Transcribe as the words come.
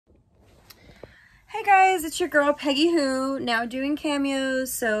Hi guys, it's your girl Peggy Who, now doing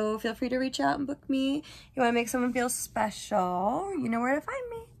cameos, so feel free to reach out and book me. You want to make someone feel special, you know where to find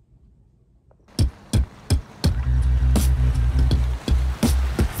me.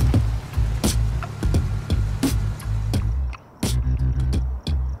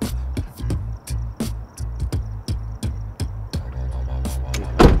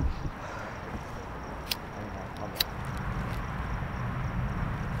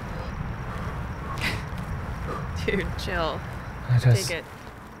 Dude, chill. I just Take it.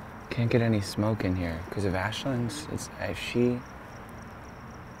 can't get any smoke in here because of Ashlynn's. If she...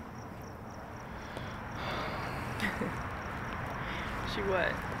 She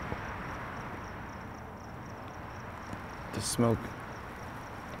what? The smoke...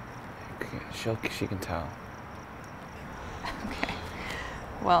 She can tell. Okay.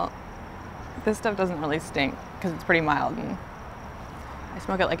 Well, this stuff doesn't really stink because it's pretty mild and I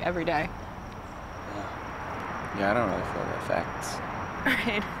smoke it like every day. Yeah, I don't really feel the effects.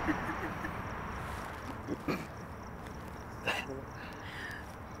 Right.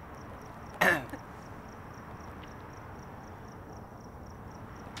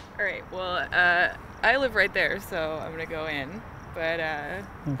 All right, well, I live right there, so I'm gonna go in, but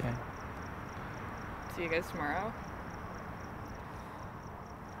Okay. see you guys tomorrow.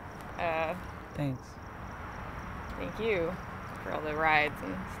 Thanks. Thank you for all the rides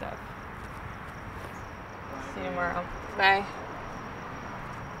and stuff. See you tomorrow. Bye.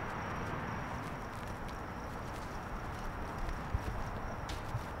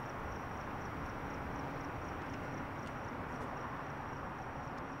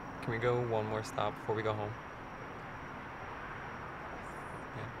 Can we go one more stop before we go home?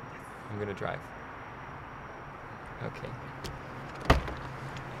 Yeah. I'm gonna drive. Okay.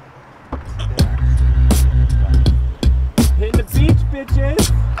 Hitting the beach, bitches!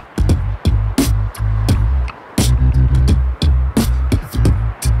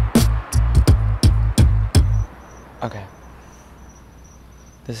 Okay.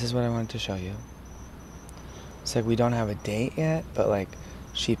 This is what I wanted to show you. It's like we don't have a date yet, but like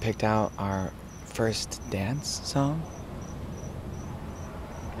she picked out our first dance song.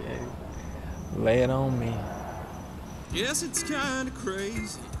 Okay. Lay it on me. Yes, it's kind of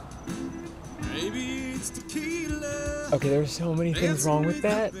crazy. Maybe it's tequila. Okay, there's so many things wrong with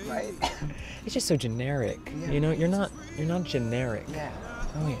that. Right. It's just so generic. Yeah. You know, you're not generic. Yeah.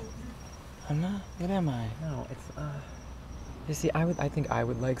 Oh wait. I'm not. What am I? No, it's you see, I think I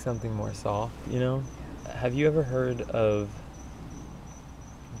would like something more soft, you know? Have you ever heard of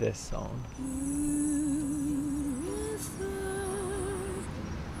this song?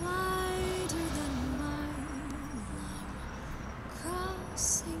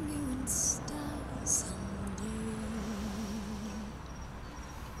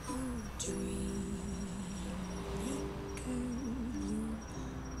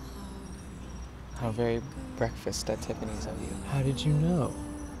 How very breakfast at Tiffany's of you. How did you know?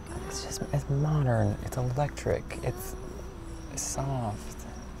 It's modern, it's electric, it's soft.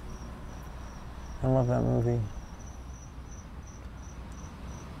 I love that movie.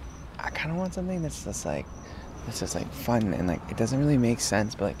 I kind of want something that's just like fun and like it doesn't really make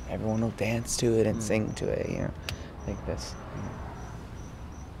sense, but like everyone will dance to it and sing to it, you know, like this.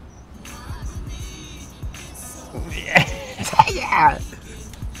 Yeah.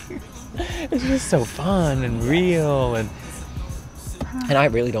 It's just so fun and real and I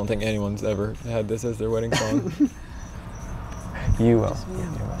really don't think anyone's ever had this as their wedding song. You will. Yeah,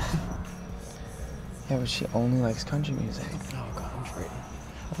 you will. Yeah, but she only likes country music. Oh, country.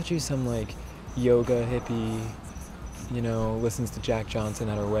 I thought she was some like yoga hippie, you know, listens to Jack Johnson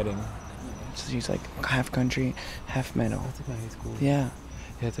at her wedding. So she's like half country, half metal. That's like my high school. Yeah.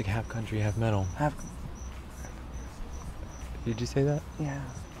 Yeah, it's like half country, half metal. Half. Did you say that? Yeah.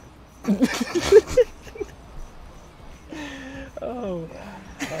 Oh.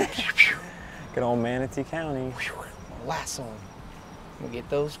 Good old Manatee County. Lasso 'em. We get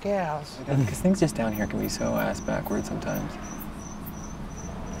those cows. Because things just down here can be so ass backward sometimes.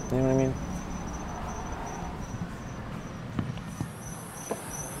 You know what I mean?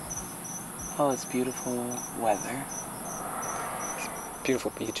 Oh, it's beautiful weather.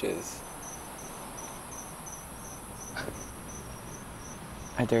 Beautiful beaches.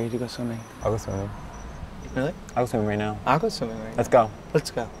 I dare you to go swimming. I'll go swimming. Really? I'll go swimming right now. I'll go swimming right now. Let's go. Let's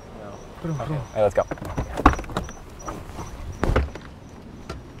go. Okay. All right, let's go.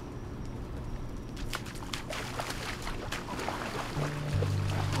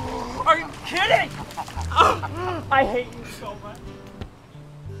 Are you kidding? I hate you so much.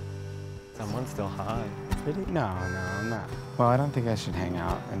 Someone's still high. Really? No, I'm not. Well, I don't think I should hang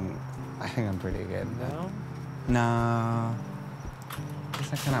out and I think I'm pretty good. No? No.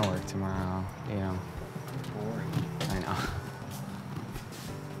 Guess I kind of work tomorrow, you know. Boring. I know.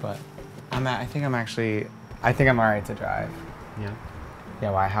 But I think I'm alright to drive. Yeah.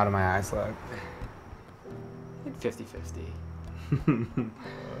 Yeah, why? How do my eyes look? 50-50.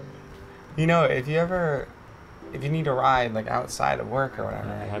 You know, if you need a ride, like, outside of work or whatever.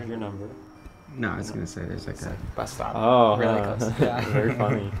 I have your number. No, I was gonna say there's like a bus stop. Oh, really close. Yeah. Very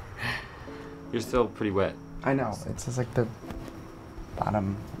funny. You're still pretty wet. I know. It's just like the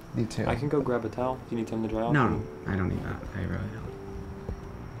bottom. You too. I can go grab a towel. Do you need time to dry off? No, I don't need that. I really don't.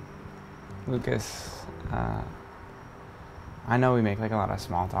 Lucas, I know we make like a lot of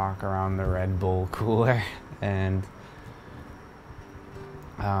small talk around the Red Bull cooler, and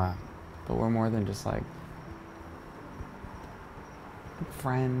but we're more than just like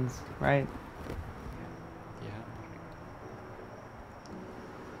friends, right?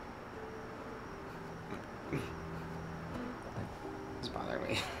 Yeah. It's bothering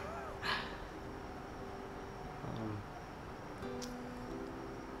me.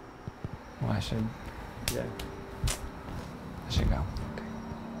 Well, I should go. Okay.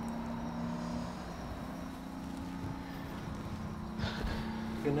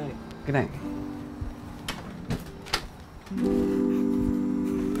 Good night. Good night.